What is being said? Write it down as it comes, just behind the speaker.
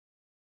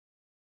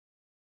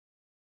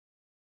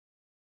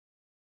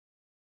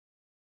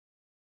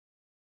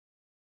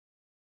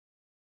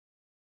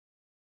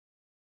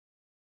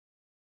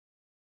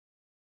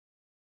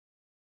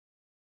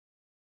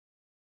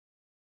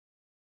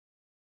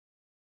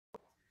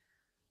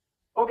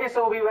Okay,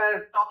 so we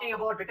were talking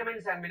about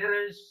vitamins and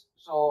minerals.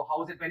 So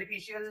how is it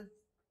beneficial?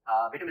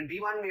 Vitamin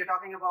B1 we are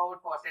talking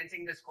about for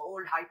sensing this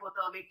cold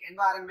hypothermic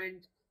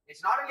environment.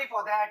 It's not only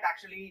for that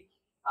actually.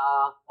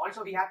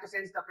 Also we have to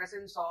sense the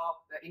presence of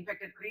the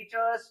infected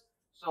creatures.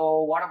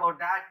 So what about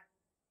that?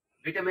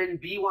 Vitamin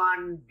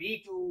B1,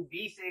 B2,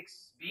 B6,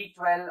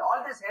 B12,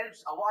 all this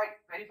helps avoid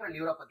peripheral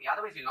neuropathy.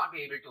 Otherwise you'll not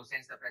be able to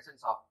sense the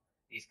presence of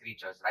these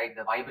creatures, right?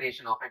 The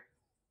vibration of it.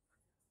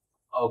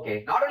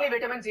 Okay, not only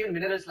vitamins, even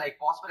minerals like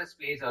phosphorus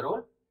plays a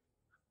role.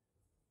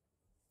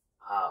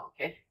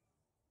 Okay,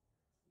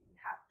 we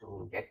have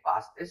to get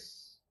past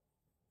this.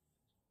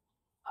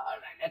 All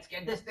right, let's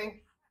get this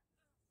thing.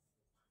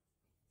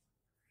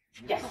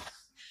 Yes,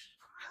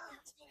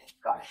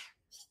 got it.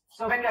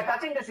 So when we are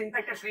touching this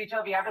infected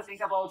creature, we have to think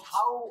about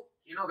how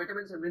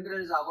vitamins and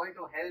minerals are going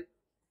to help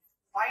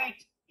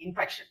fight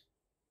infection.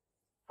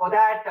 For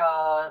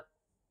that,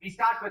 we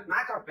start with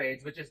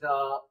macrophage, which is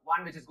the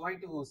one which is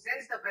going to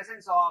sense the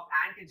presence of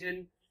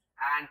antigen,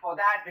 and for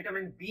that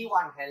vitamin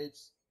B1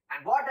 helps.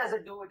 And what does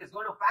it do? It is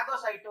going to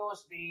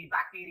phagocytose the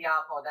bacteria.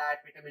 For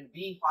that, vitamin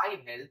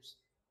B5 helps.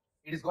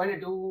 It is going to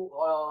do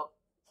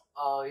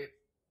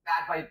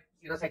that by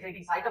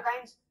secreting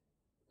cytokines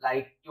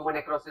like tumor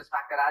necrosis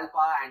factor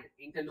alpha and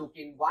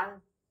interleukin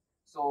 1.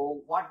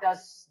 So what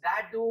does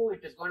that do?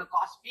 It is going to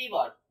cause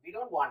fever. We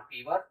don't want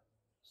fever.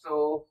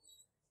 So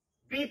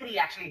B3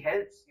 actually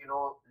helps,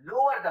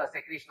 lower the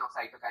secretion of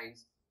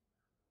cytokines.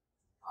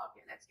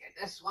 Okay, let's get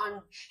this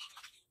one.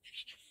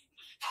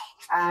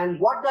 And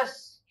what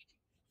does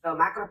the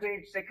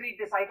macrophage secrete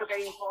the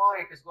cytokine for?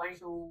 It is going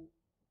to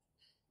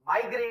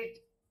migrate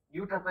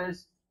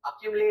neutrophils,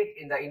 accumulate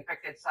in the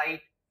infected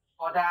site.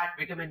 For that,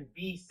 vitamin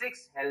B6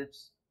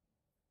 helps.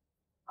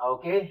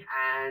 Okay,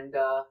 and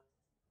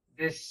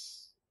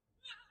this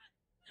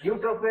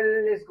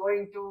neutrophil is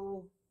going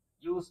to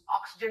use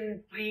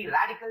oxygen-free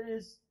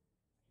radicals.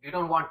 We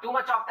don't want too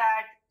much of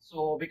that.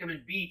 So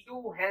vitamin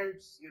B2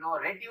 helps,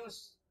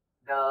 reduce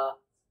the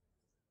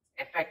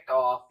effect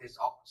of this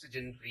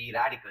oxygen-free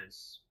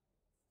radicals.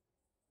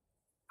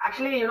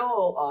 Actually,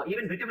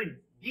 even vitamin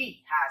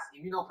D has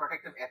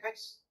immunoprotective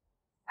effects.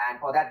 And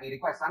for that, we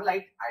require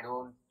sunlight. I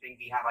don't think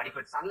we have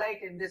adequate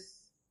sunlight in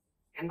this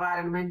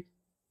environment.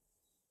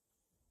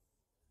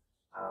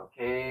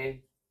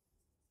 Okay.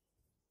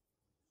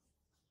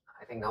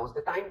 I think now's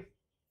the time.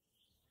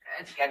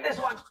 Let's get this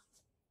one.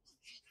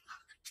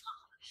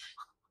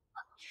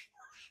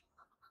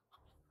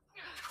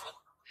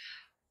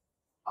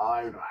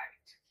 All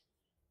right.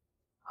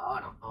 Oh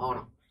no, oh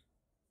no.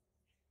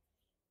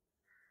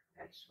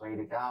 Let's wait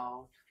it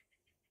out.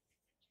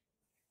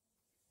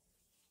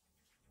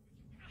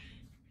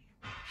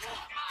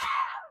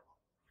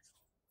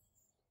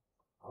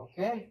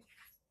 Okay.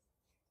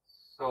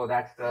 So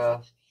that's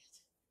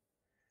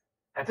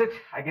it,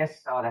 I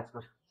guess. Oh, that's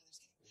good.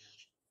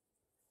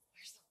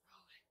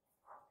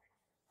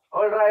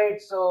 All right.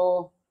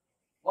 So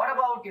what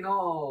about, the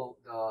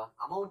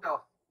amount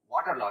of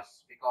water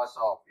loss because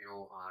of,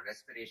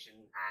 respiration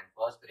and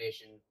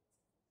perspiration? You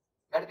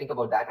got to think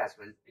about that as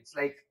well. It's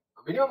like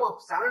a minimum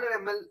of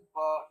 700 ml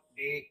per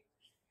day.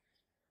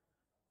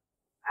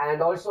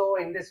 And also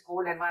in this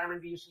cold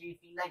environment, we usually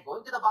feel like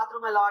going to the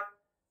bathroom a lot.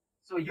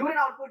 So urine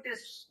output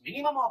is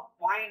minimum of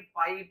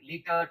 0.5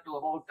 liter to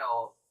about,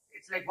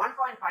 it's like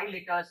 1.5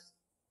 liters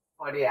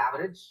per day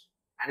average.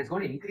 And it's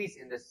going to increase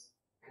in this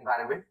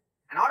environment.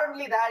 And not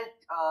only that,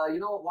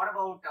 what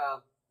about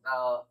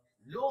the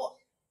low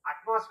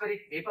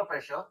atmospheric vapor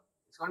pressure?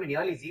 It's going to be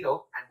nearly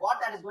zero. And what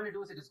that is going to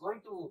do is it is going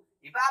to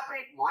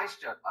evaporate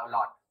moisture a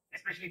lot,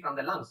 especially from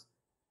the lungs.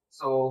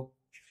 So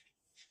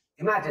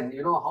imagine,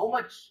 how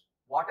much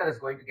water is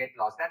going to get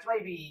lost. That's why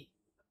the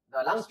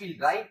lungs feel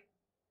dry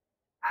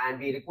and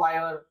we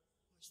require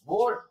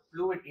more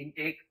fluid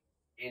intake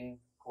in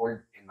cold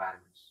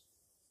environments.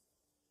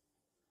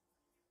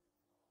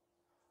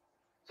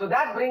 So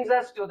that brings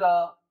us to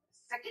the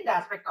second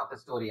aspect of the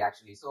story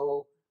actually.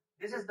 So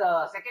this is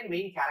the second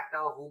main character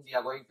whom we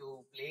are going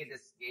to play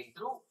this game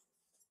through.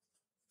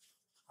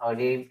 Her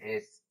name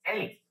is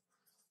Ellie.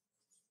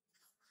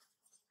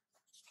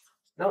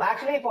 Now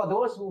actually for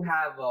those who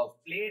have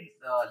played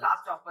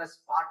Last of Us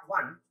Part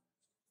 1,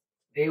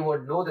 they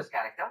would know this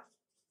character.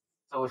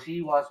 So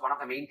she was one of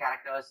the main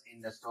characters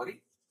in the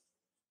story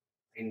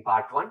in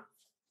Part 1.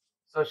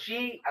 So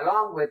she,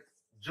 along with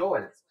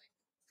Joel,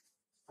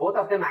 both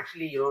of them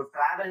actually,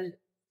 traveled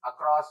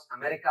across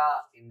America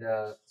in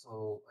the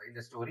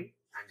story.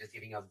 I'm just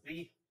giving a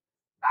brief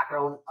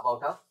background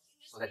about her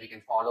so that we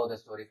can follow the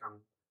story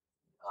from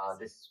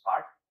this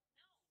part.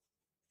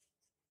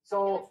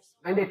 So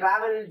when they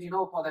traveled,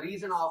 for the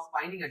reason of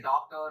finding a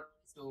doctor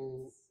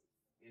to,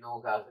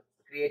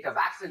 create a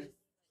vaccine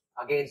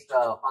against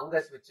the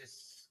fungus which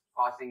is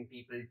causing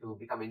people to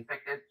become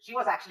infected. She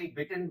was actually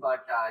bitten,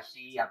 but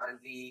she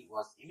apparently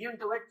was immune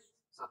to it.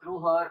 So through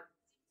her,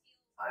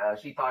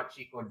 she thought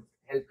she could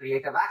help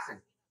create a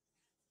vaccine.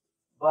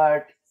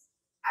 But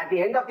at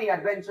the end of the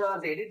adventure,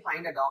 they did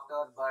find a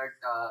doctor. But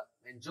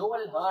when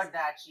Joel heard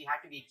that she had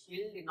to be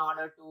killed in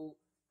order to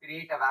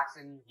create a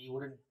vaccine, he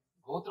wouldn't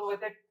go through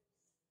with it.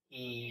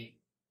 He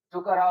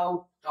took her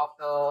out of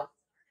the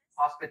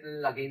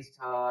hospital against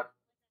her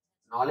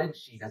knowledge.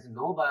 She doesn't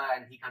know, but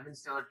and he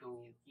convinced her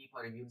to keep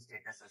her immune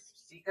status a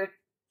secret,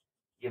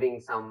 giving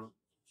some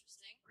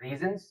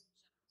reasons.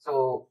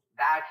 So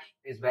that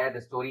is where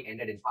the story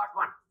ended in part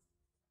one.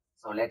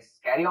 So let's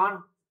carry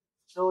on.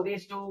 So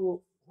these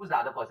two, who's the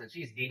other person?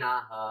 She's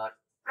Dina, her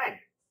friend.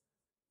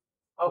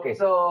 Okay,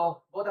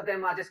 so both of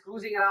them are just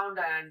cruising around,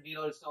 and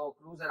we'll also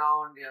cruise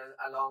around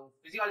along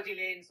physiology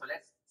lane. So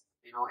let's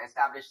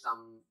establish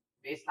some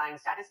baseline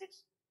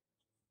statistics.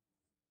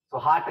 So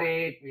heart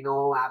rate,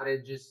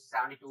 average is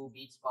 72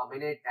 beats per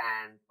minute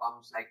and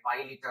pumps like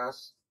 5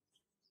 liters.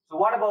 So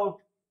what about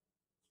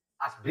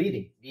us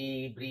breathing?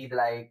 We breathe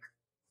like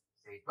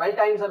say 12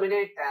 times a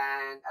minute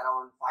and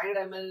around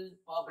 500 ml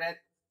per breath.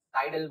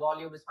 Tidal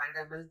volume is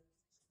 500 ml.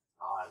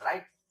 All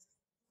right.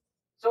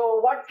 So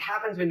what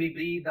happens when we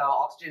breathe? The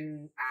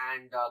oxygen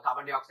and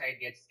carbon dioxide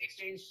gets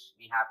exchanged.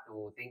 We have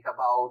to think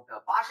about the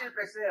partial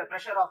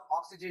pressure of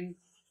oxygen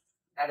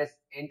that is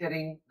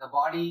entering the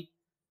body.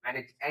 When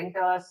it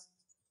enters,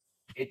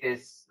 it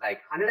is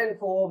like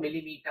 104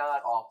 millimeter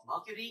of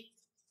mercury,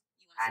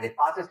 and it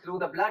passes through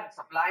the blood,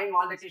 supplying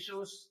all the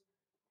tissues.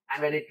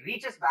 And when it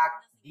reaches back,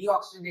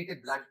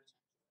 deoxygenated blood,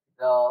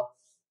 the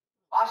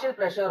partial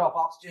pressure of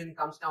oxygen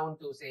comes down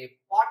to say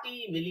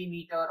 40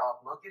 millimeter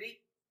of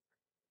mercury.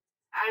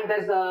 And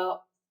there's a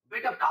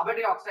bit of carbon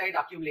dioxide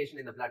accumulation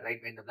in the blood, right,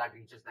 when the blood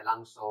reaches the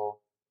lungs. So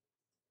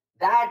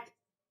that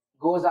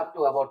goes up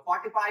to about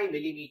 45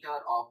 millimeter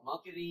of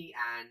mercury,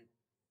 and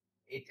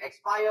it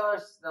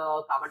expires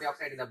the carbon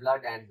dioxide in the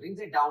blood and brings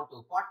it down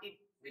to 40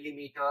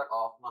 millimeter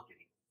of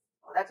mercury.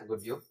 Oh, that's a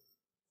good view. What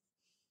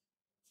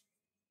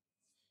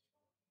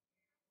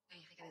do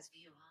you think of this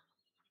view, huh?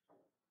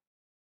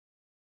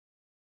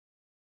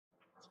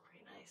 It's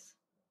pretty nice.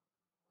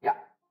 Yeah.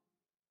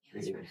 Yeah,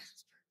 that's right.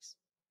 Perks.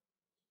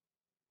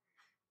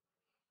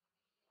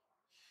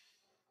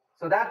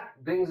 So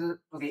that brings us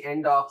to the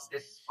end of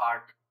this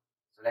part.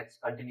 So let's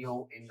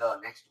continue in the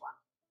next one.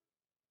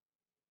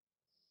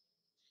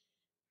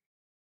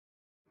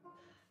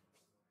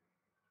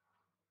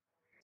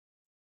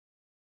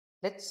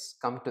 Let's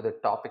come to the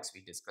topics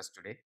we discussed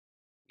today.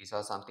 We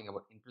saw something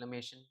about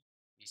inflammation.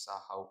 We saw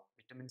how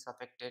vitamins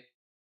affect it.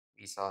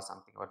 We saw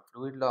something about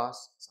fluid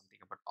loss, something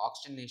about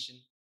oxygenation.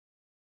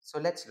 So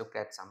let's look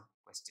at some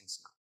questions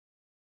now.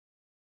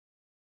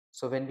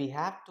 So when we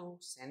have to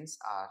sense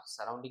our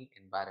surrounding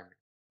environment,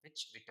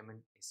 which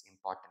vitamin is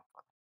important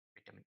for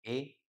that? Vitamin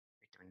A,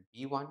 vitamin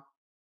B1,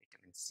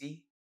 vitamin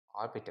C,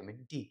 or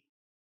vitamin D?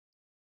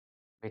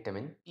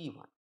 Vitamin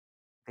B1.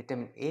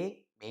 Vitamin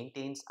A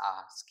maintains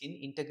our skin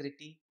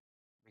integrity.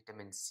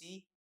 Vitamin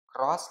C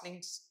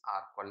cross-links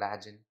our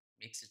collagen,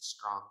 makes it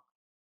strong.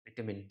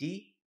 Vitamin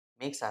D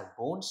makes our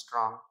bones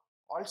strong,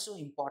 also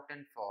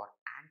important for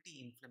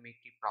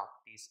anti-inflammatory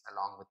properties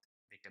along with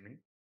vitamin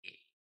A.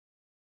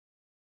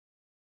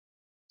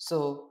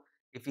 So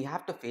if we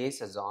have to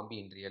face a zombie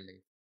in real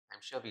life,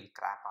 I'm sure we'll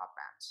crap our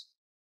pants.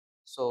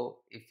 So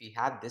if we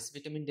have this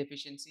vitamin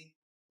deficiency,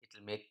 it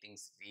will make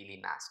things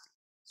really nasty.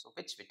 So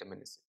which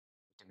vitamin is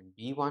it? Vitamin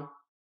B1,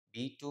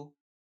 B2,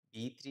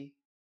 B3,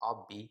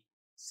 or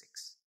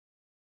B6?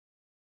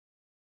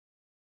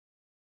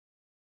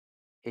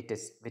 It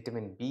is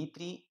vitamin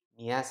B3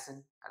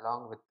 niacin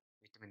along with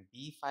vitamin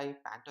B5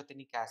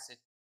 pantothenic acid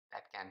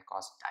that can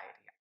cause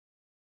diarrhea.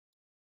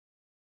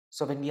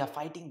 So when we are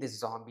fighting these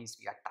zombies,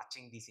 we are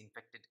touching these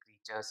infected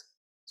creatures.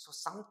 So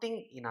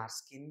something in our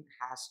skin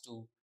has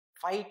to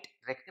fight,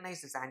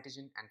 recognize this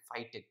antigen and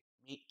fight it,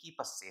 keep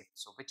us safe.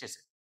 So which is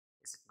it?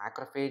 Is it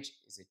macrophage?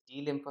 Is it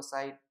T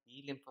lymphocyte,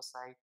 B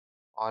lymphocyte,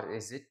 or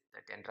is it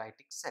the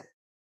dendritic cell?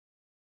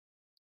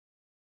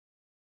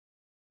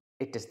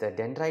 It is the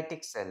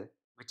dendritic cell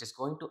which is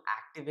going to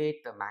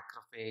activate the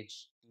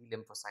macrophage, T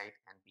lymphocyte,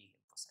 and B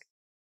lymphocyte.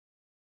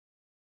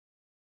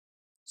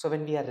 So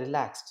when we are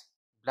relaxed,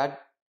 blood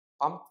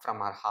pumped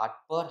from our heart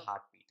per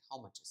heartbeat,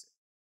 how much is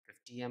it?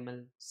 50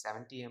 ml,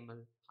 70 ml,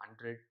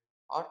 100,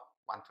 or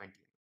 120 ml?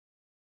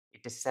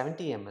 It is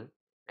 70 ml.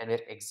 When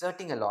we're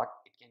exerting a lot,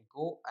 it can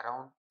go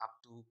around up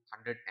to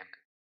 100 ml.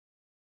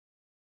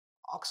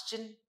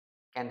 Oxygen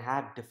can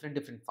have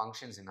different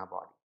functions in our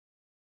body.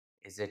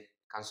 Is it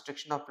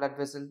constriction of blood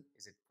vessel?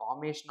 Is it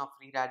formation of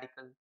free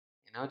radical,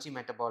 energy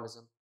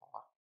metabolism,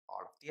 or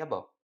all of the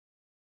above?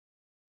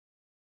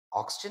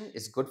 Oxygen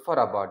is good for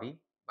our body,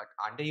 but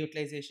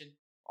underutilization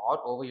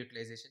or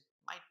overutilization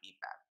might be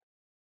bad.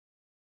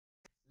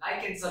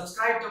 Like and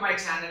subscribe to my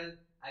channel.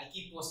 I'll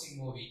keep posting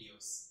more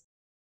videos.